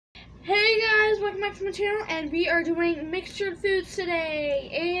welcome back to my channel, and we are doing mixtured foods today.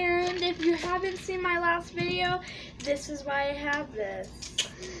 And if you haven't seen my last video, this is why I have this.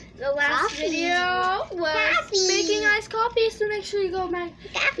 The last video was making iced coffee, so make sure you go back.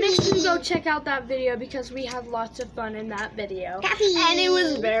 Make sure you go check out that video because we had lots of fun in that video. And it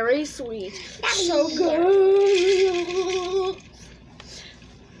was very sweet. So good.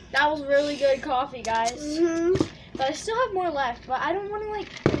 That was really good coffee, guys. But I still have more left, but I don't want to like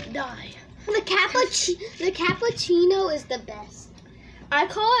die. The cappuccino is the best. I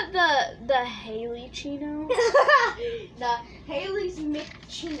call it the Haley Chino. The Haley's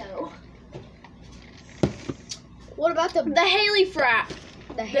McChino. What about the Haley Frap?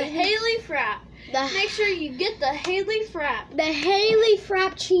 The Haley Frap. Make sure you get the Haley Frap. The Haley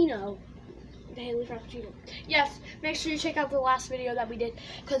Frappuccino. The Haley Frappuccino. Yes, make sure you check out the last video that we did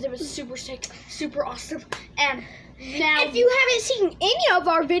because it was super sick, super awesome. And now, if you haven't seen any of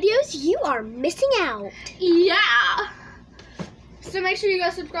our videos, you are missing out. Yeah. So make sure you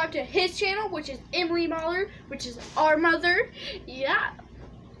guys subscribe to his channel, which is Emily Mahler, which is our mother. Yeah.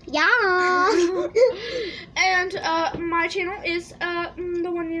 Yeah. And my channel is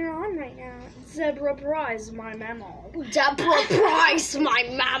the one you're on right now. Zebra Prize, my mammal. Zebra Prize, my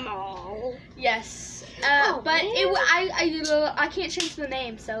mammal. Yes. But I can't change the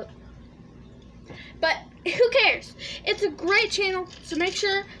name, so. But who cares? It's a great channel, so make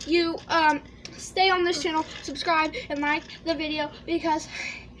sure you stay on this channel, subscribe, and like the video because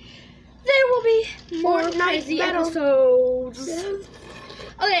there will be more crazy episodes. Okay,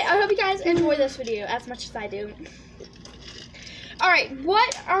 I hope you guys enjoy this video as much as I do. Alright,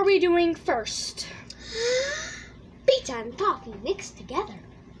 what are we doing first? Pizza and coffee mixed together.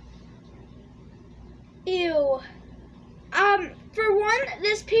 Ew. For one,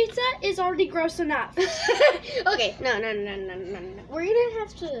 this pizza is already gross enough. Okay, no. We're gonna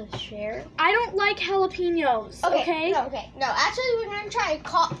have to share. I don't like jalapenos, okay? No, actually, we're gonna try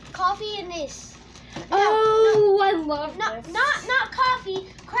coffee in this. I love this. Not coffee,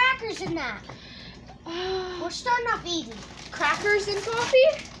 crackers in that. We're starting off easy. Crackers and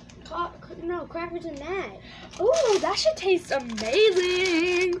coffee? No, crackers in that. Ooh, that should taste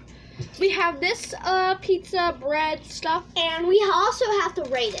amazing. We have this pizza bread stuff. And we also have to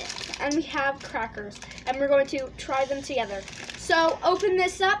rate it. And we have crackers. And we're going to try them together. So, open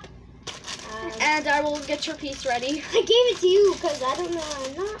this up. And I will get your piece ready. I gave it to you because I don't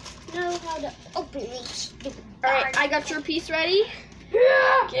know how to open these. Alright, I got your piece ready. Yeah!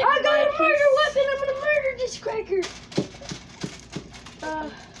 I got a murder weapon. I'm going to murder this cracker.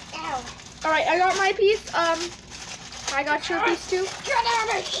 Ow. Alright, I got my piece. I got your piece too. Get out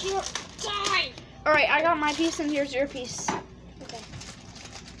of here! Die! Alright, I got my piece and here's your piece.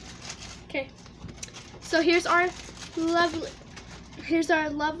 Okay. So here's our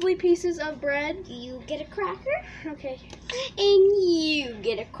lovely pieces of bread. You get a cracker. Okay. And you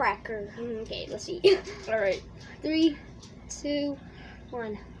get a cracker. Okay, let's see. Alright. 3, 2,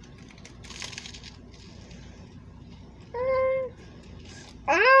 1.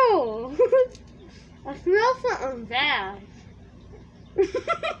 Oh! I smell something bad. Is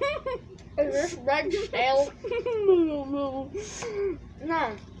this bread stale? No.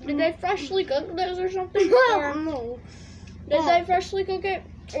 Did they freshly cook this or something? No. Did they freshly cook it?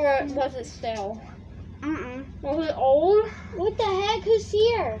 Or was it stale? Was it old? What the heck? Who's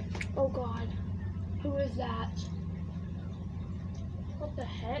here? Oh God. Who is that? What the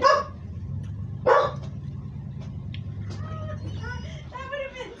heck?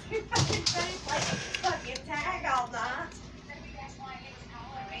 Fucking fucking tag all night.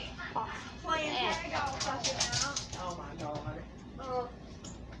 Playing tag all fucking night. Oh my God.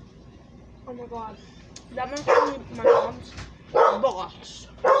 Oh my God. That must be my mom's box.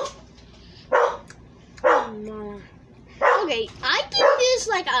 No. Okay, I give this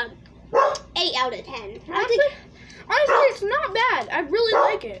like a 8 out of 10. Honestly, it's not bad. I really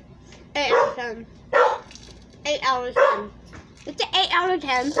like it. 8 out of 10. 8 out of 10. It's an 8 out of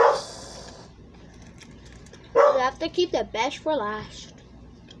 10. You have to keep the best for last.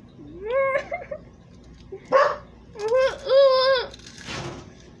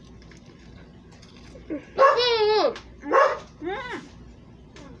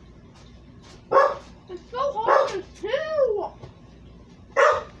 It's so hard to chew.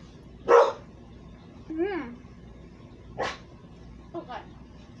 Okay.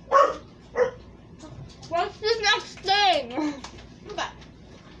 What's the next thing? Okay.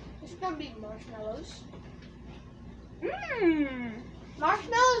 It's gonna be marshmallows.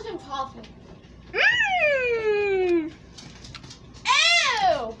 Marshmallows and coffee. Ew!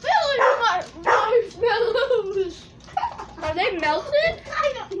 Marshmallows. Are they melted?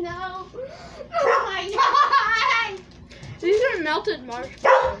 I don't know. melted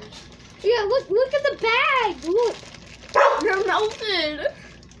marshmallows. Yeah, look at the bag. Look. They're melted.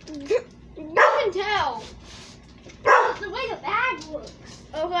 You can tell. It's the way the bag looks.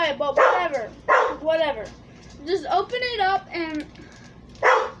 Okay, but whatever. Just open it up and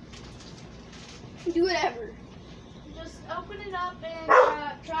Do whatever. just open it up and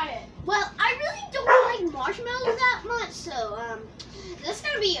try it. Well, I really don't like marshmallows that much, so that's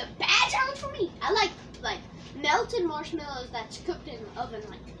gonna be a bad challenge for me. I like melted marshmallows that's cooked in the oven,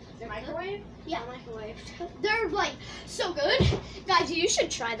 like they're Microwave? Yeah, microwave. They're like so good, guys. You should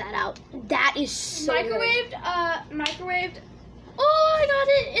try that out. That is so good. Microwaved. Oh, I got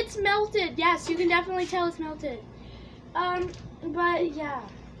it. It's melted. Yes, you can definitely tell it's melted. But yeah,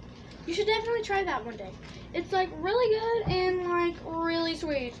 you should definitely try that one day. It's like really good and like really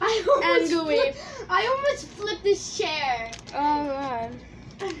sweet and gooey. I almost flipped this chair. Oh god.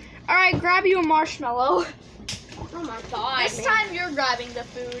 All right, grab you a marshmallow. Oh my god. This time you're grabbing the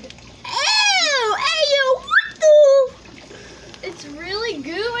food. Ew! Ew! What the? It's really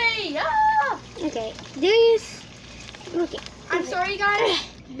gooey. Ah! Okay. This. Okay. I'm sorry, guys,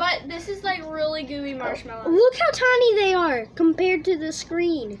 but this is like really gooey marshmallow. Look how tiny they are compared to the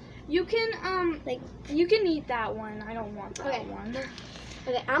screen. You can you can eat that one. I don't want that Okay. one.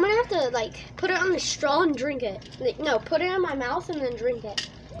 Okay, I'm gonna have to like put it on the straw and drink it. Like, no, put it in my mouth and then drink it.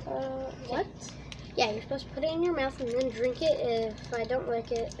 What? Yeah, you're supposed to put it in your mouth and then drink it. If I don't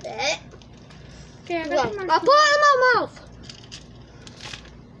like it, Okay, I I'll got put the it in marshmallow. my mouth.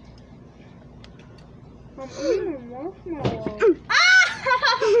 I'm eating a marshmallow.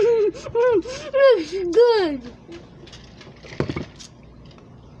 Good.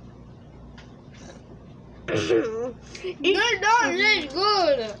 It does taste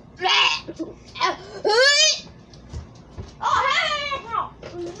good.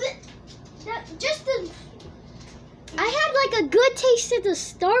 I had like a good taste at the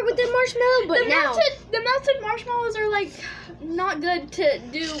start with the marshmallow, but now The melted marshmallows are like not good to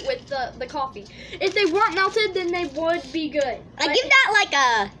do with the coffee. If they weren't melted, then they would be good. I But give that like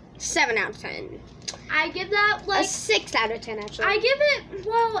a 7 out of 10. I give that A like 6 out of 10 actually. I give it,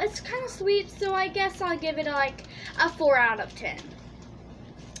 well, it's kind of sweet, so I guess I'll give it like a 4 out of 10.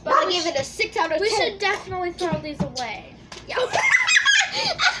 But I give it a 6 out of 10. We should definitely throw these away. Yeah.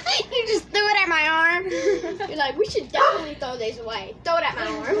 You just threw it at my arm. You're like, we should definitely throw these away. Throw it at my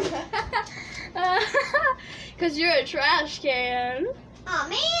arm. Because you're a trash can. Oh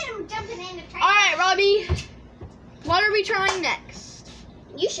man, I'm jumping in the trash. Alright, Robbie. What are we trying next?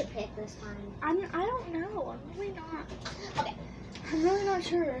 You should pick this time. I don't know. I'm really not. Okay. I'm really not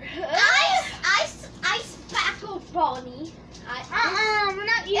sure. Ice spackle brownie. We're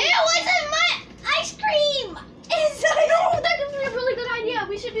not eating. It wasn't my ice cream. It's No, that would be a really good idea.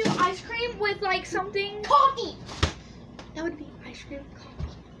 We should do ice cream with like something. coffee. That would be ice cream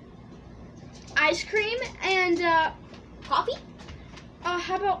coffee. Ice cream and Coffee?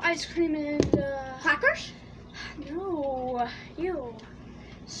 how about ice cream and Crackers? no, ew.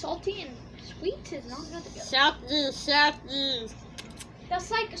 Salty and sweet is not good together. Salty. That's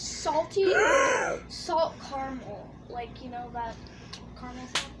like salty salt caramel. Like, you know that caramel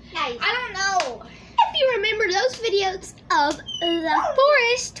stuff? Nice. I don't know. If you remember those videos of the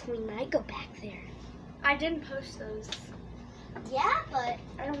forest, we might go back there. I didn't post those. Yeah, but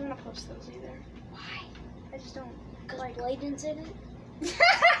I don't want to post those either. why? I just don't. Because Like- Bladen's in it.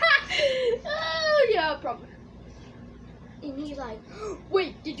 Oh, yeah, probably. And he's like,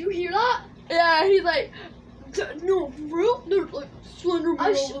 Wait, did you hear that? Yeah, he's like, no, for real? There's like Slender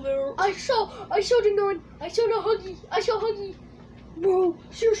Man over there. I saw the gun. I saw the Huggy. Bro,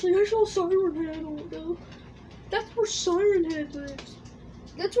 seriously, I saw Siren Head over there. That's where Siren Head lives.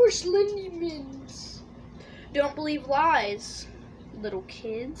 That's where Slendy lives. Don't believe lies, little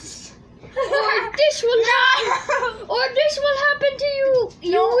kids. or this will happen to you.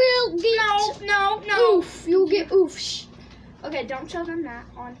 You No. will get No. oof. You'll get oofs. Okay, don't show them that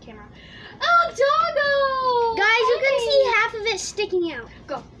on camera. Oh, Doggo! Guys, you can Hey. see half of it sticking out.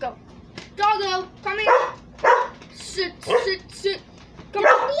 Go. Doggo, come here. Sit. Come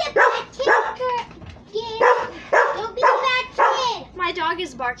Don't on. be a bad kid. Don't be a bad kid. My dog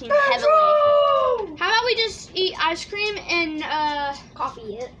is barking heavily. How about we just eat ice cream and,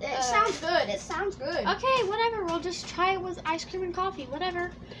 Coffee. It sounds good. It sounds good. okay, whatever. We'll just try it with ice cream and coffee.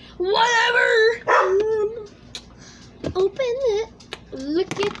 Whatever. Open it.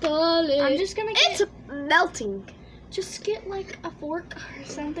 Look at the lid. I'm just gonna get, It's melting. just get like a fork or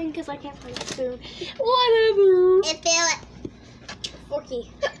something because I can't find a spoon. Whatever. I feel it.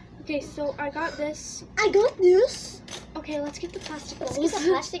 Forky. Okay, so I got this. I got this. Okay, let's get the plastic Let's bowls. get the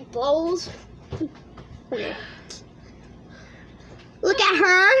plastic bowls. Look at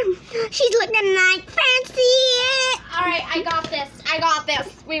her. She's looking like fancy. All right, I got this. I got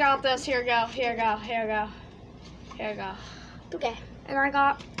this. We got this. Here we go. Here we go. Here we go. Here we go. Okay. And I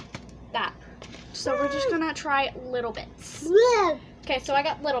got that. So we're just gonna try little bits. Okay, so I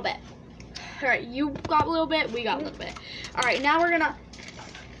got little bit. All right, you got a little bit. We got a little bit. All right, now we're gonna.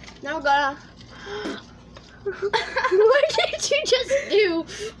 What did you just do?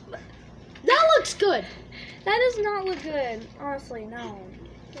 That looks good. That does not look good. Honestly, no.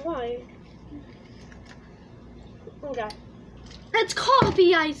 Why? Okay. It's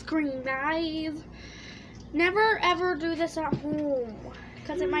coffee ice cream, guys. Never ever do this at home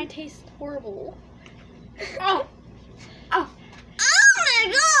because it might taste horrible. Oh. Oh. Oh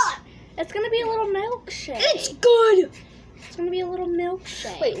my god! It's gonna be a little milkshake. It's good. It's gonna be a little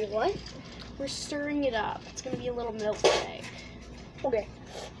milkshake. Wait, what? We're stirring it up. It's gonna be a little milkshake. Okay.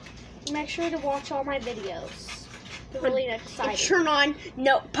 Make sure to watch all my videos. They're really exciting. Turn on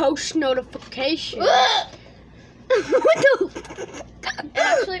post notification. What the?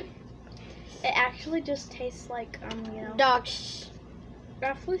 It actually just tastes like Dogs. It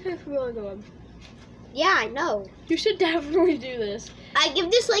actually tastes really good. Yeah, I know. You should definitely do this. I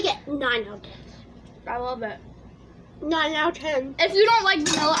give this like a 9 out of 10. I love it. 9 out of 10. If you don't like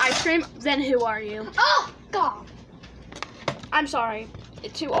vanilla ice cream, then who are you? Oh god. I'm sorry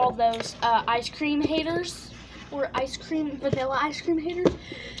to all those ice cream haters or vanilla ice cream haters.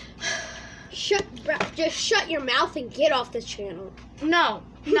 Just shut your mouth and get off this channel. No.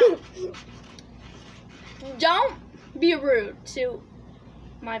 Don't be rude to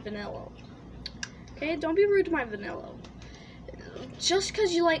my vanilla. Okay, don't be rude to my vanilla. Just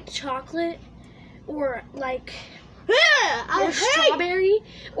because you like chocolate or like or strawberry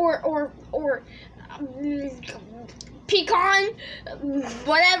or pecan,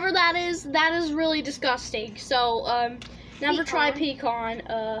 whatever that is really disgusting. So never try pecan,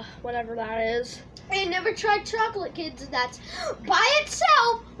 whatever that is. And never tried chocolate, kids. That's by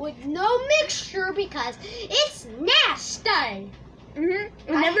itself with no mixture because it's nasty.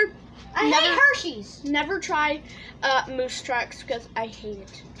 I hate Hershey's. Never try Moose Tracks because I hate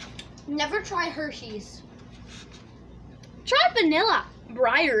it. Never try Hershey's. Try vanilla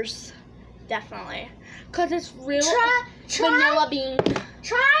Breyers, definitely, because it's real Try vanilla bean.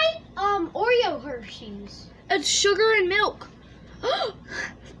 Try Oreo Hershey's. It's sugar and milk.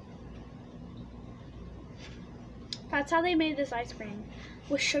 That's how they made this ice cream,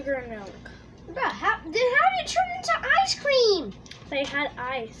 with sugar and milk. How did it turn into ice cream? They had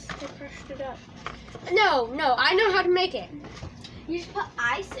ice. They crushed it up. No, I know how to make it. You just put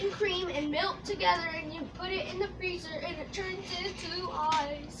ice and cream and milk together and you put it in the freezer and it turns into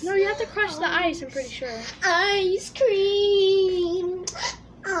ice. No, you have to crush the ice, I'm pretty sure. Ice cream.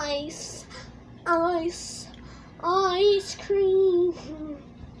 Ice cream.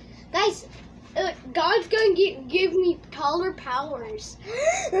 Guys, God's gonna give me taller powers.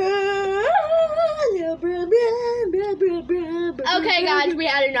 Okay, guys, we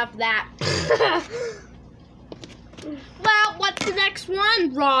had enough of that. Well, what's the next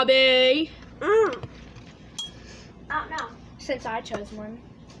one, Robbie? I don't know. Since I chose one.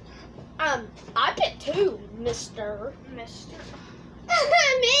 I picked 2, Mister. Miss.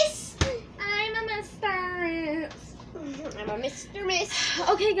 I'm a mister. I'm a miss.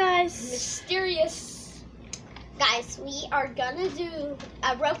 Okay, guys. Mysterious. Guys, we are gonna do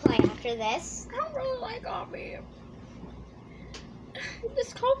a roleplay after this. I don't really like coffee.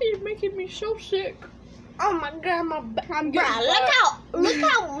 This coffee is making me so sick. Oh my god, I'm getting look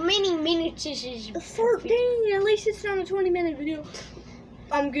how many minutes this is. 14. At least it's not a 20-minute video.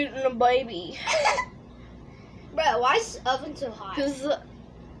 I'm getting a baby. Bro, why is the oven so hot?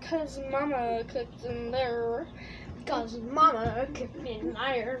 Cause Mama cooked in there. Cause Mama cooked in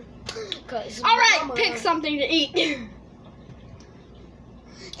there. All right, pick something to eat. In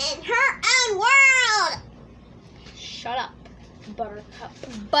her own world. Shut up, Buttercup.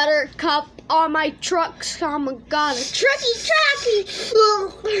 Buttercup on my trucks. Oh my god, a trucky.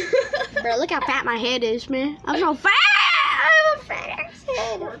 Bro, look how fat my head is, man. I'm so fat. I'm a fat ass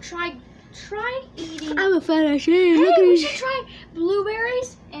head. Or try eating. I'm a fat ass head. Hey, Look at we me. should try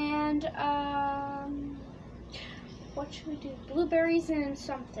blueberries and what should we do? Blueberries and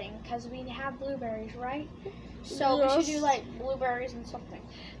something, because we have blueberries, right? So we should do like blueberries and something.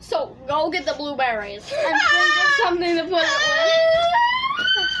 So go get the blueberries and get something to put it with.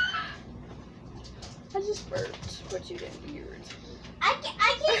 I just burped. What you did weird. I can't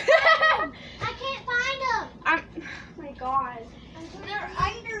find them. Oh my god. They're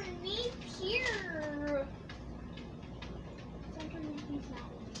underneath here. It's underneath these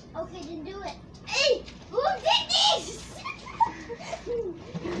mountains. Okay, then do it. Hey, who did this?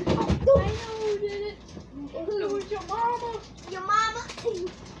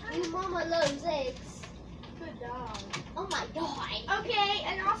 I love those eggs. Good dog. Oh my god. Okay,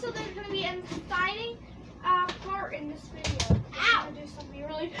 and also there's gonna be an exciting part in this video. Ow! I'm gonna do something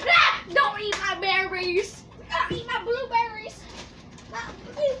really. Ah! Don't eat my berries. Don't eat my blueberries.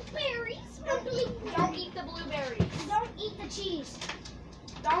 Blueberries. Don't eat the blueberries. Don't eat the cheese.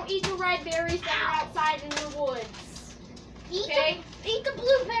 Don't eat the red berries that are outside in the woods. Eat the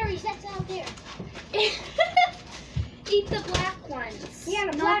blueberries that's out there. Eat the black ones.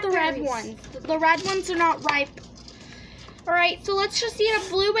 Yeah, the not the red blackberries. ones. The red ones are not ripe. All right, so let's just eat a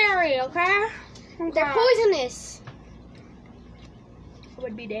blueberry, okay? They're poisonous. I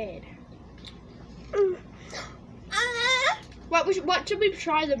would be dead. What should we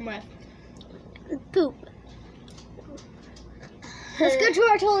try them with? Poop. Let's go to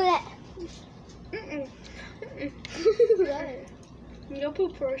our toilet. You go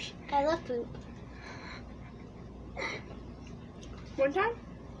poop first. I love poop. One time?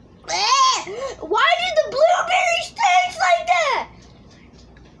 Why did the blueberries taste like that?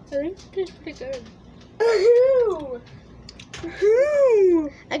 I think it tastes pretty good.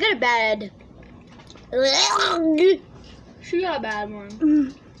 I got a bad. She got a bad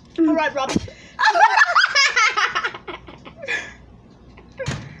one. All right, Rob. He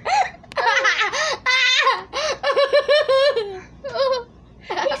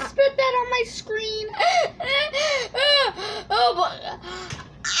spit that on my screen. Oh boy.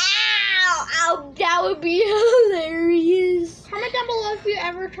 Ow, that would be hilarious. Comment down below if you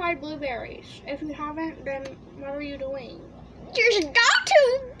ever tried blueberries. If you haven't, then what are you doing? Just go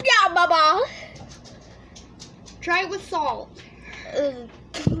to yeah, Baba. Try it with salt. Ew,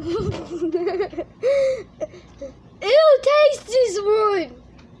 taste this one.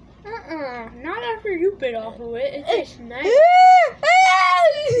 Not after you bit off of it. It tastes nice.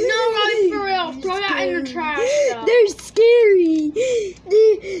 No, Robbie, for real. Throw that in the trash. Though. They're scary.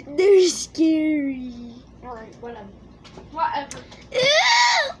 They're scary. Alright, whatever. Whatever.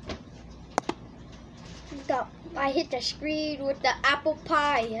 I hit the screen with the apple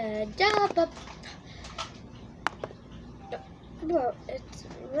pie. Well, it's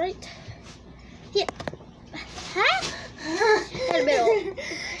right here. Huh? In the middle.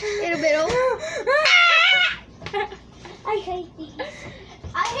 In the middle. I hate these.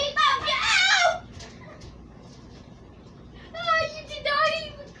 I hate my ow! Oh, you did not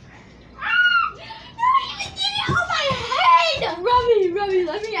even. Not even get it on my head! Robbie,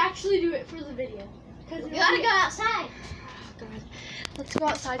 let me actually do it for the video. You gotta go outside. God. Let's go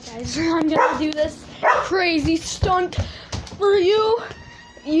outside, guys. I'm gonna do this crazy stunt for you,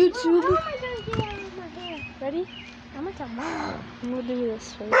 YouTube. How am I gonna get out of my hair? Ready? I'm gonna come on. I'm gonna do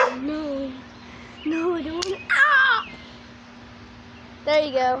this for you. No, I don't want to. Ah! There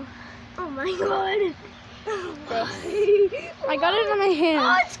you go. Oh my god. I got it on my hand.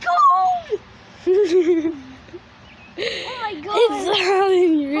 Oh, it's cold. Oh my god. It's all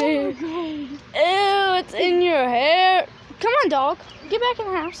in your hair. Oh my god. Ew, it's in your hair. Come on, dog. Get back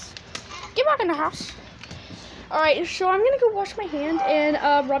in the house. Get back in the house. Alright, so I'm gonna go wash my hand, and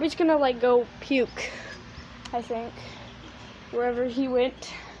Robbie's gonna, like, go puke, I think, wherever he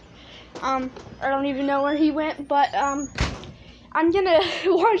went. I don't even know where he went, but, I'm gonna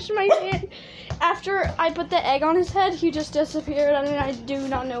wash my hand. After I put the egg on his head, he just disappeared. I mean, I do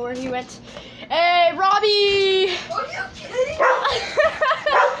not know where he went. Hey, Robbie! Are you kidding?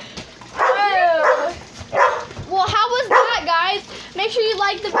 Well, how was that, guys? Make sure you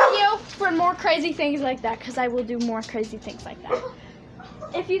like the video for more crazy things like that, because I will do more crazy things like that.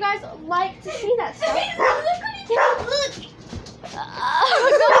 If you guys like to see that stuff,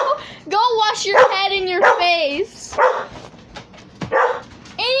 go wash your head and your face.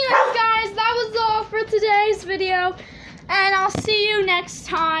 Anyways, guys, that was all for today's video, and I'll see you next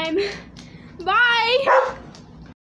time. Bye!